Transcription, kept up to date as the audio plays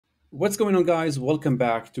What's going on, guys? Welcome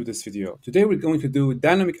back to this video. Today we're going to do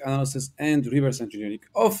dynamic analysis and reverse engineering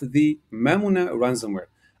of the Mamuna ransomware.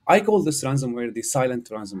 I call this ransomware the silent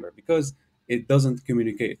ransomware because it doesn't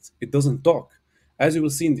communicate, it doesn't talk. As you will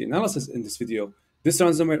see in the analysis in this video, this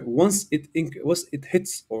ransomware, once it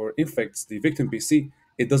hits or infects the victim PC,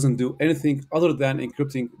 it doesn't do anything other than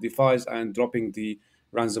encrypting the files and dropping the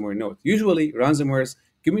ransomware node. Usually, ransomwares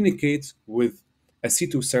communicate with a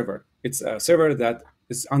C2 server. It's a server that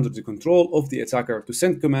is under the control of the attacker to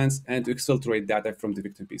send commands and to exfiltrate data from the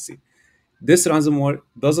victim PC. This ransomware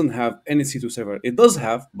doesn't have any C2 server. It does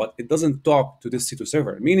have, but it doesn't talk to this C2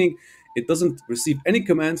 server, meaning it doesn't receive any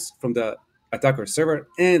commands from the attacker server,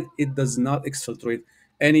 and it does not exfiltrate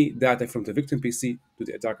any data from the victim PC to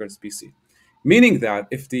the attacker's PC. Meaning that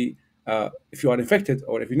if you are infected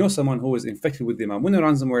or if you know someone who is infected with the Mamuna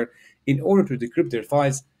ransomware, in order to decrypt their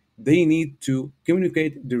files, they need to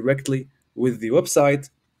communicate directly with the website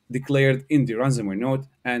declared in the ransomware node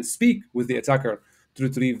and speak with the attacker to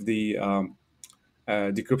retrieve the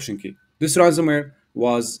decryption key. This ransomware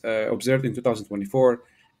was observed in 2024,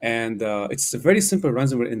 and it's a very simple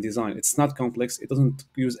ransomware in design. It's not complex. It doesn't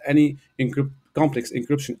use any complex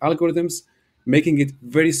encryption algorithms, making it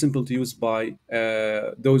very simple to use by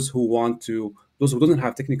those who doesn't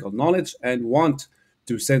have technical knowledge and want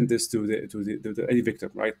to send this to any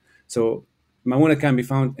victim, right? So Mamuna can be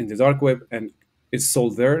found in the dark web and it's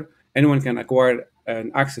sold there. Anyone can acquire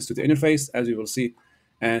an access to the interface, as you will see.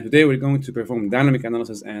 And today we're going to perform dynamic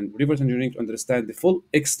analysis and reverse engineering to understand the full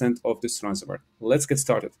extent of this ransomware. Let's get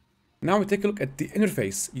started. Now we take a look at the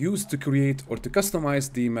interface used to create or to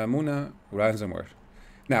customize the Mamuna ransomware.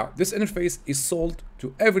 Now, this interface is sold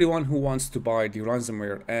to everyone who wants to buy the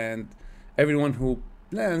ransomware and everyone who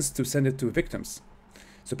plans to send it to victims.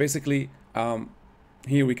 So basically,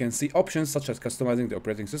 here we can see options such as customizing the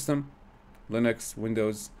operating system, Linux,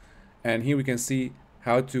 Windows, and here we can see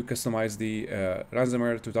how to customize the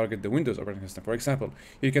ransomware to target the Windows operating system. For example,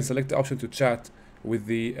 you can select the option to chat with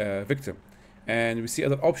the victim. And we see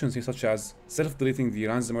other options here such as self-deleting the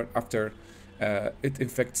ransomware after it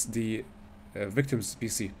infects the victim's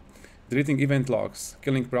PC, deleting event logs,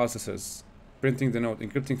 killing processes, printing the node,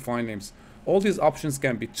 encrypting file names. All these options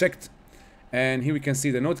can be checked, and here we can see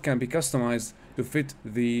the node can be customized to fit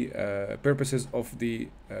the purposes of the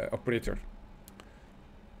operator.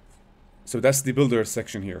 So that's the builder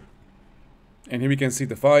section here. And here we can see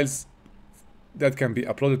the files that can be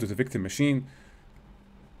uploaded to the victim machine.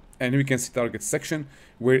 And here we can see targets section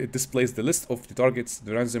where it displays the list of the targets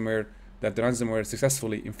the ransomware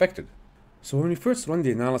successfully infected. So when we first run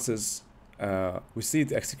the analysis, we see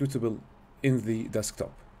the executable in the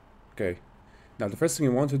desktop. Okay. Now the first thing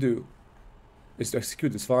we want to do is to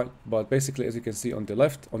execute this file, but basically, as you can see on the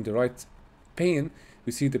right pane,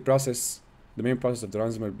 we see the main process of the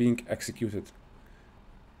ransomware being executed.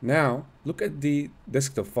 Now look at the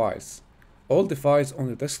desktop files. All the files on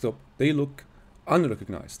the desktop, they look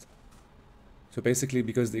unrecognized. So basically,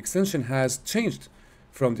 because the extension has changed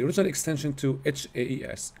from the original extension to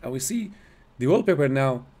HAES, and we see the wallpaper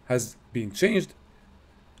now has been changed,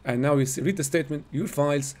 and now we read the statement, your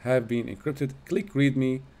files have been encrypted, click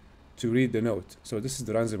readme to read the note. So this is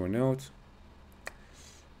the ransomware note,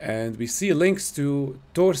 and we see links to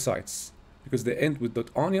Tor sites because they end with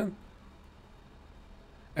 .onion,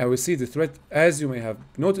 and we see the threat. As you may have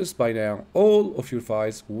noticed by now, all of your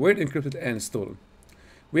files were encrypted and stolen.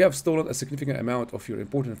 We have stolen a significant amount of your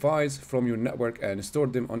important files from your network and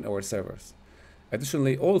stored them on our servers.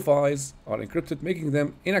 Additionally, all files are encrypted, making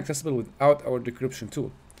them inaccessible without our decryption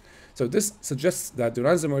tool. So this suggests that the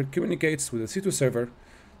ransomware communicates with the C2 server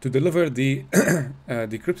to deliver the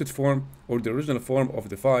decrypted form or the original form of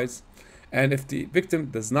the files, and if the victim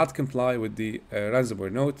does not comply with the ransom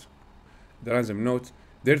note,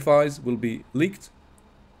 their files will be leaked,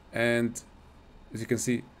 and as you can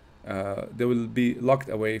see, they will be locked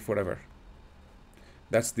away forever.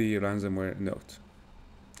 That's the ransomware note.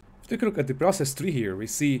 If we take a look at the process tree here, we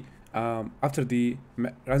see after the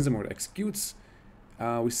ransomware executes,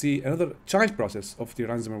 we see another child process of the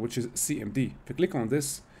ransomware, which is CMD. If we click on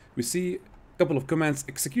this, we see a couple of commands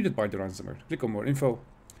executed by the ransomware. Click on more info,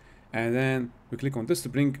 and then we click on this to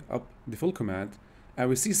bring up the full command, and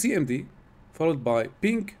we see CMD followed by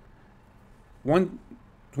ping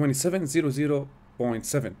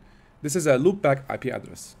 127.0.0.7. This is a loopback IP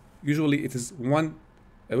address. Usually it is one.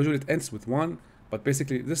 Usually it ends with 1, but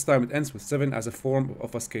basically this time it ends with 7 as a form of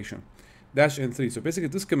obfuscation. -N3. So basically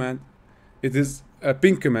this command, it is a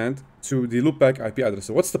ping command to the loopback IP address.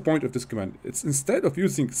 So what's the point of this command? It's instead of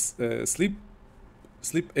using sleep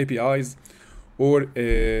APIs or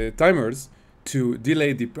timers to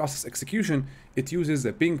delay the process execution, it uses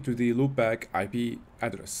a ping to the loopback IP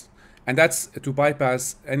address. And that's to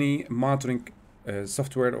bypass any monitoring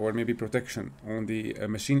software or maybe protection on the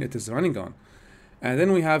machine it is running on. And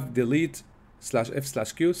then we have delete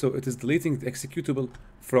 /f/q, so it is deleting the executable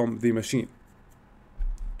from the machine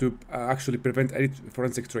to actually prevent any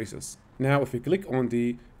forensic traces. Now, if we click on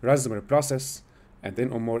the ransomware process and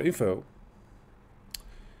then on more info,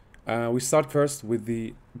 we start first with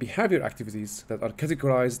the behavior activities that are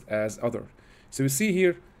categorized as other. So we see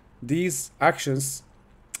here these actions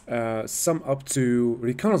sum up to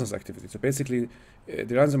reconnaissance activity. So basically,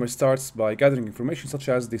 the ransomware starts by gathering information such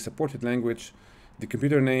as the supported language, the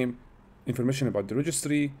computer name, information about the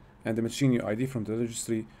registry, and the machine UID from the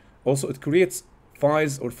registry. Also, it creates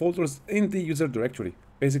files or folders in the user directory.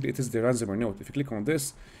 Basically, it is the ransomware node. If you click on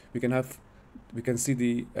this, we can see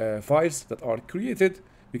the files that are created.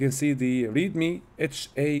 We can see the readme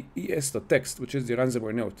HAES.txt, which is the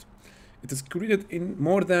ransomware node. It is created in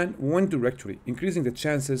more than one directory, increasing the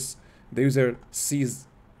chances the user sees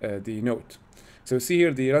the node. So you see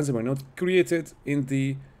here the ransomware node created in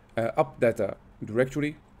the UpData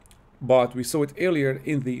directory, but we saw it earlier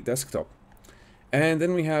in the desktop. And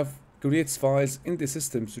then we have creates files in the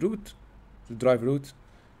system's root, the drive root.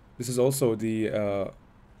 This is also the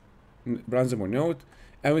ransomware node.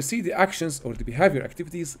 And we see the actions or the behavior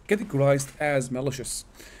activities categorized as malicious.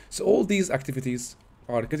 So all these activities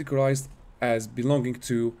are categorized as belonging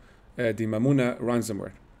to the Mamuna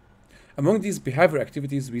ransomware. Among these behavior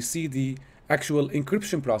activities, we see the actual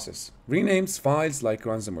encryption process, renames files like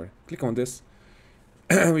ransomware. Click on this.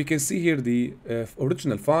 We can see here the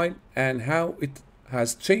original file and how it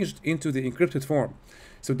has changed into the encrypted form.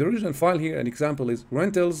 So the original file here, an example is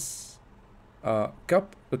rentals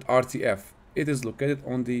cup.rtf. It is located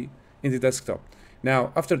in the desktop.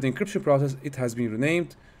 Now, after the encryption process, it has been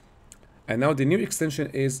renamed, and now the new extension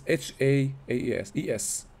is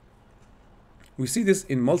HAES. We see this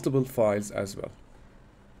in multiple files as well.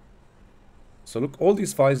 So look, all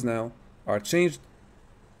these files now are changed,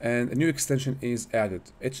 and a new extension is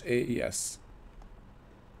added, HAES.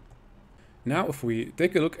 Now, if we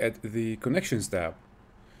take a look at the connections tab,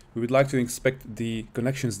 we would like to inspect the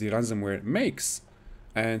connections the ransomware makes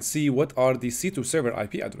and see what are the C2 server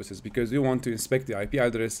IP addresses, because we want to inspect the IP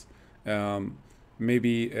address,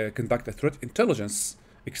 maybe conduct a threat intelligence,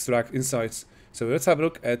 extract insights. So let's have a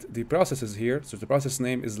look at the processes here. So the process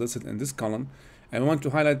name is listed in this column, and we want to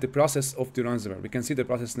highlight the process of the ransomware. We can see the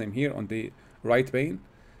process name here on the right pane,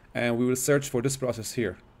 and we will search for this process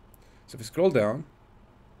here. So if we scroll down,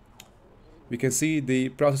 we can see the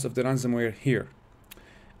process of the ransomware here.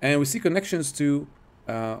 And we see connections to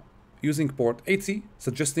using port 80,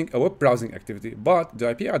 suggesting a web browsing activity, but the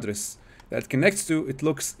IP address that connects to it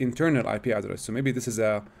looks internal IP address. So maybe this is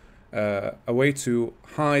a way to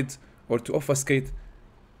hide or to obfuscate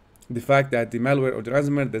the fact that the malware or the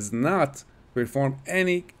ransomware does not perform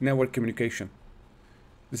any network communication.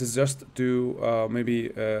 This is just to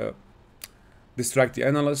maybe distract the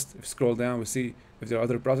analyst. If you scroll down, we see if there are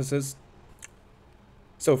other processes.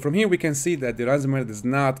 So from here, we can see that the ransomware does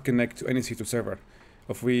not connect to any C2 server.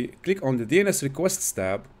 If we click on the DNS requests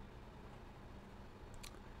tab,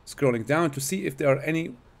 scrolling down to see if there are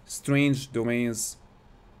any strange domains,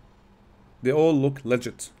 they all look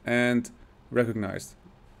legit and recognized.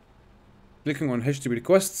 Clicking on HTTP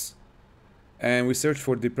requests, and we search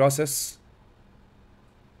for the process.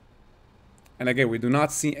 And again, we do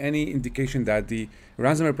not see any indication that the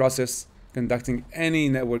ransomware process conducting any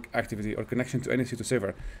network activity or connection to any C2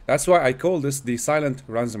 server. That's why I call this the silent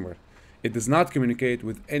ransomware. It does not communicate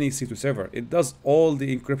with any C2 server. It does all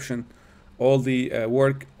the encryption, all the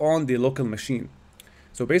work on the local machine.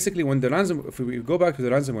 So basically, when the ransomware, if we go back to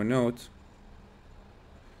the ransomware node,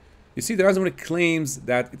 you see the ransomware claims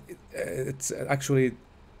that it actually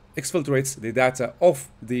exfiltrates the data of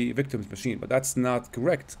the victim's machine, but that's not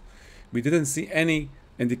correct. We didn't see any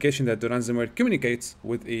indication that the ransomware communicates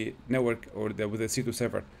with a network or with a C2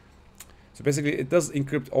 server. So basically, it does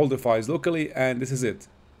encrypt all the files locally, and this is it.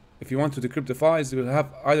 If you want to decrypt the files, you will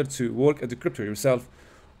have either to work a decryptor yourself,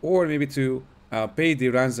 or maybe to pay the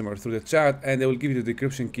ransomware through the chat, and they will give you the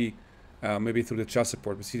decryption key, maybe through the chat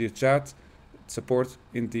support. We see the chat support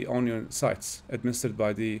in the Onion sites administered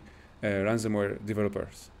by the ransomware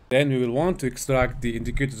developers. Then we will want to extract the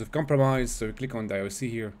indicators of compromise. So we click on the IoC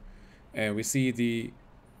here, and we see the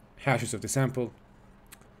hashes of the sample,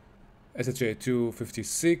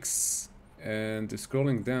 SHA-256, and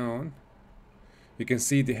scrolling down, you can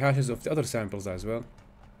see the hashes of the other samples as well,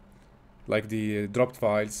 like the dropped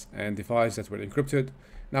files and the files that were encrypted.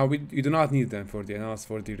 Now you do not need them for the analysis,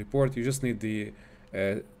 for the report. You just need the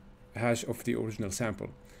hash of the original sample.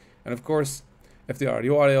 And of course, If they are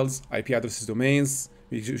URLs, IP addresses, domains,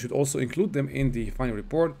 we should also include them in the final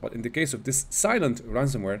report. But in the case of this silent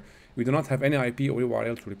ransomware, we do not have any IP or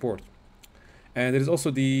URL to report. And there is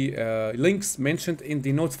also the links mentioned in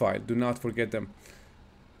the note file. Do not forget them.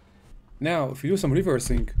 Now, if you do some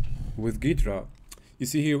reversing with Ghidra, you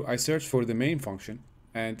see here I search for the main function,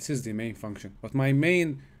 and this is the main function. But my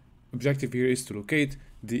main objective here is to locate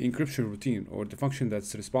the encryption routine, or the function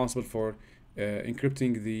that's responsible for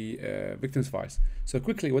encrypting the victim's files. So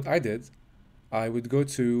quickly, what I did, I would go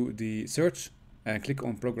to the search and click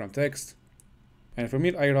on program text. And from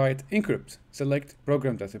here, I write encrypt, select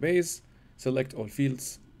program database, select all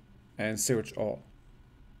fields, and search all.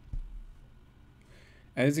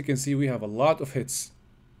 And as you can see, we have a lot of hits.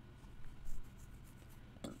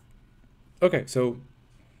 Okay, so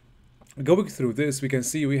going through this, we can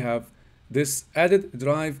see we have this added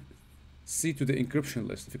drive C to the encryption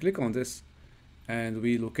list. If you click on this and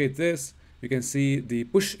we locate this, you can see the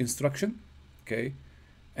push instruction, okay?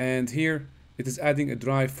 And here it is adding a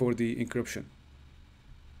drive for the encryption.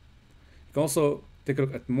 You can also take a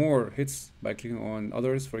look at more hits by clicking on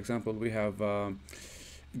others. For example, we have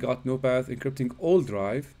got no path encrypting all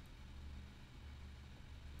drive.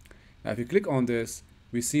 Now if you click on this,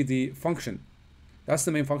 we see the function. That's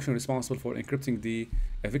the main function responsible for encrypting the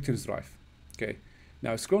victim's drive. Okay.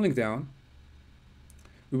 Now scrolling down,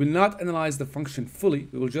 we will not analyze the function fully.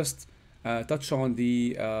 We will just touch on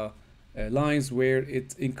the lines where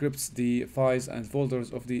it encrypts the files and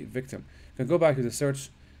folders of the victim. You can go back to the search,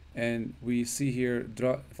 and we see here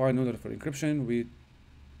file node for encryption. We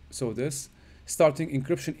saw this starting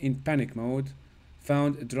encryption in panic mode,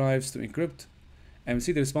 found drives to encrypt, and we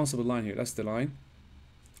see the responsible line here. That's the line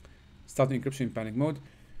starting encryption in panic mode.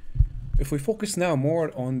 If we focus now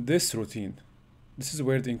more on this routine, this is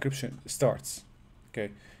where the encryption starts.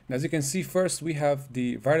 Okay, and as you can see, first we have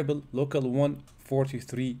the variable local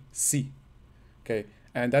 143C. Okay,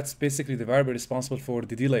 and that's basically the variable responsible for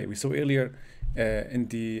the delay. We saw earlier in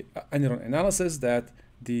the Any.Run analysis that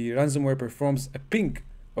the ransomware performs a ping,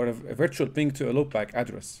 or a virtual ping, to a loopback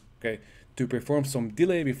address, okay, to perform some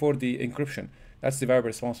delay before the encryption. That's the variable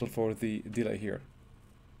responsible for the delay here.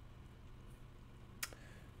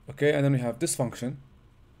 Okay, and then we have this function.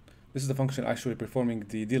 This is the function actually performing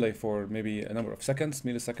the delay for maybe a number of seconds,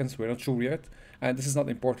 milliseconds, we're not sure yet. And this is not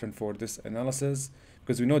important for this analysis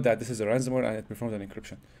because we know that this is a ransomware and it performs an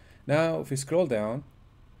encryption. Now, if we scroll down,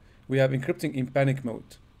 we have encrypting in panic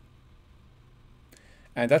mode.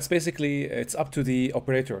 And that's basically, it's up to the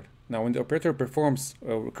operator. Now, when the operator performs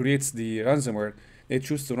or creates the ransomware, they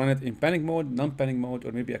choose to run it in panic mode, non-panic mode,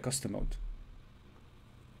 or maybe a custom mode.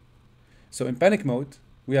 So in panic mode,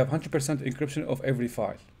 we have 100% encryption of every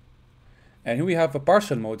file. And here we have a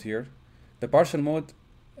partial mode here. The partial mode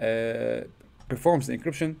performs the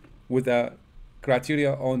encryption with a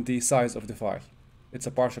criteria on the size of the file. It's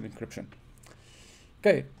a partial encryption.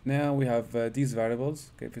 Okay, now we have these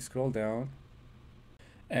variables. Okay, if we scroll down,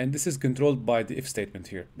 and this is controlled by the if statement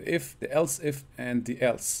here. The if, the else if, and the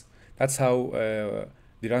else. That's how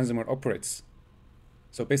the ransomware operates.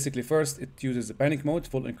 So basically, first it uses the panic mode,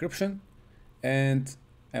 full encryption, and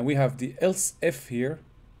we have the else if here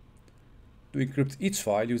to encrypt each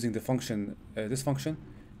file using the function, this function,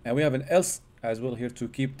 and we have an else as well here to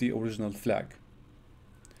keep the original flag.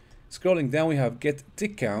 Scrolling down, we have get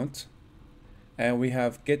tick count, and we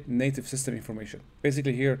have get native system information.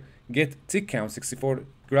 Basically here, get tick count 64,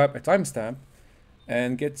 grab a timestamp,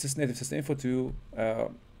 and get this native system info to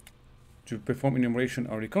perform enumeration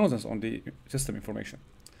or reconnaissance on the system information.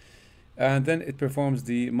 And then it performs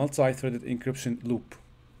the multi-threaded encryption loop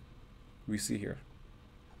we see here.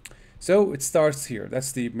 So it starts here.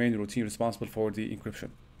 That's the main routine responsible for the encryption.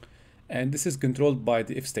 And this is controlled by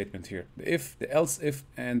the if statement here. The if, the else if,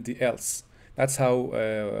 and the else. That's how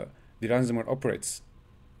the ransomware operates.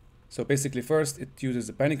 So basically, first it uses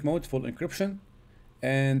the panic mode, full encryption,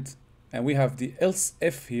 and we have the else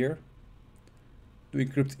if here to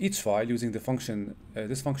encrypt each file using the function,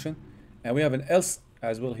 this function, and we have an else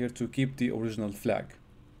as well here to keep the original flag.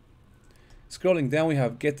 Scrolling down, we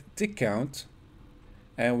have get tick count,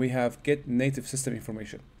 and we have get native system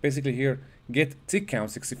information. Basically here, get tick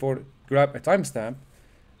count 64, grab a timestamp,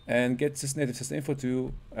 and get this native system info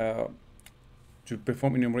to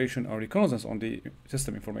perform enumeration or reconnaissance on the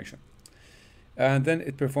system information. And then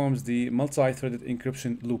it performs the multi-threaded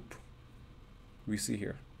encryption loop we see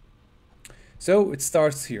here. So it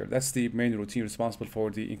starts here. That's the main routine responsible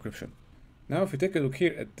for the encryption. Now, if you take a look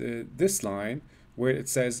here at this line where it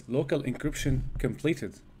says local encryption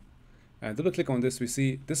completed, and double click on this, we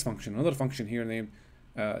see this function, another function here named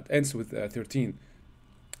ends with 13.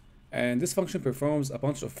 And this function performs a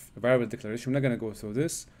bunch of variable declaration. We're not going to go through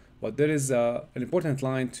this, but there is an important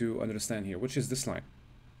line to understand here, which is this line.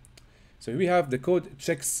 So we have the code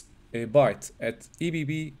checks a byte at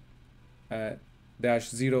EBB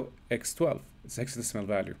 -0x12. It's hexadecimal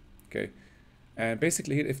value. Okay, and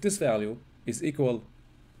basically here, if this value is equal,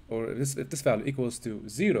 or if this value equals to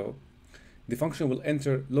 0, the function will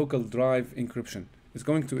enter local drive encryption. It's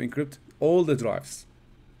going to encrypt all the drives.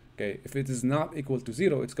 Okay, if it is not equal to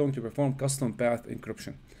 0, it's going to perform custom path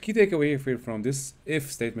encryption. Key takeaway here from this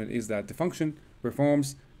if statement is that the function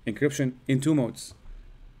performs encryption in two modes,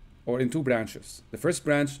 or in two branches. The first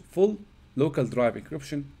branch, full local drive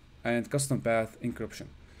encryption and custom path encryption.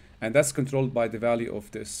 And that's controlled by the value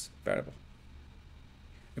of this variable,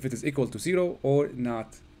 if it is equal to 0 or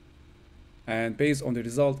not. And based on the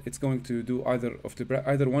result, it's going to do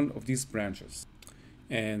either one of these branches.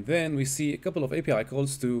 And then we see a couple of API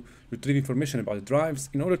calls to retrieve information about the drives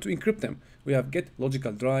in order to encrypt them. We have get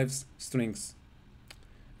logical drives strings,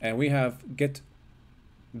 and we have get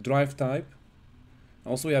drive type.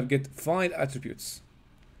 Also, we have get file attributes.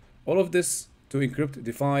 All of this to encrypt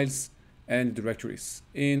the files and directories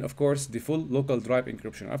in, of course, the full local drive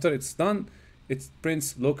encryption. After it's done, it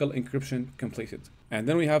prints local encryption completed. And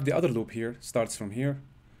then we have the other loop here, starts from here,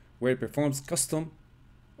 where it performs custom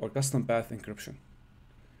path encryption.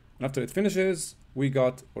 And after it finishes,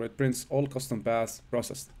 it prints all custom paths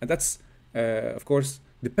processed. And that's, of course,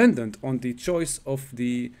 dependent on the choice of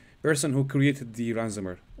the person who created the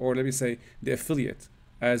ransomware, or let me say the affiliate.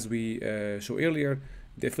 As we showed earlier,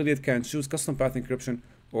 the affiliate can choose custom path encryption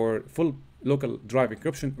or full local drive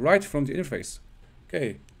encryption right from the interface.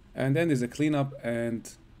 Okay, and then there's a cleanup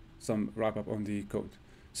and some wrap up on the code.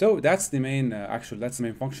 So that's the main that's the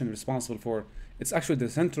main function responsible for. It's actually the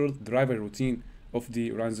central driver routine of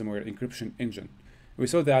the ransomware encryption engine. We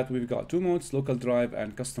saw that we've got two modes, local drive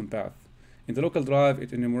and custom path. In the local drive,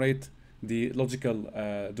 it enumerates the logical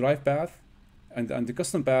drive path, and the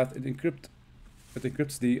custom path, it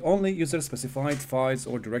encrypts the only user specified files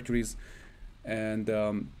or directories. And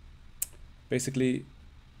basically,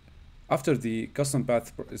 after the custom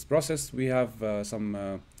path is processed, we have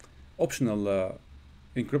some optional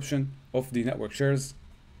encryption of the network shares,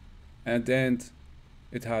 and then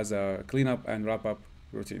it has a cleanup and wrap up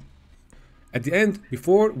routine. At the end,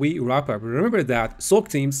 before we wrap up, remember that SOC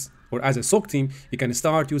teams, or as a SOC team, you can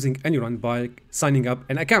start using Any.Run by signing up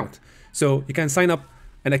an account. So you can sign up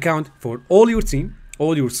an account for all your team,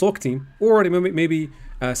 all your SOC team, or maybe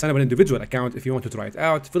sign up an individual account if you want to try it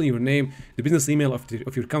out, fill in your name, the business email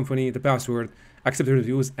of your company, the password, accept the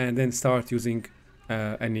reviews, and then start using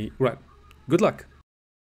Any.Run. Good luck.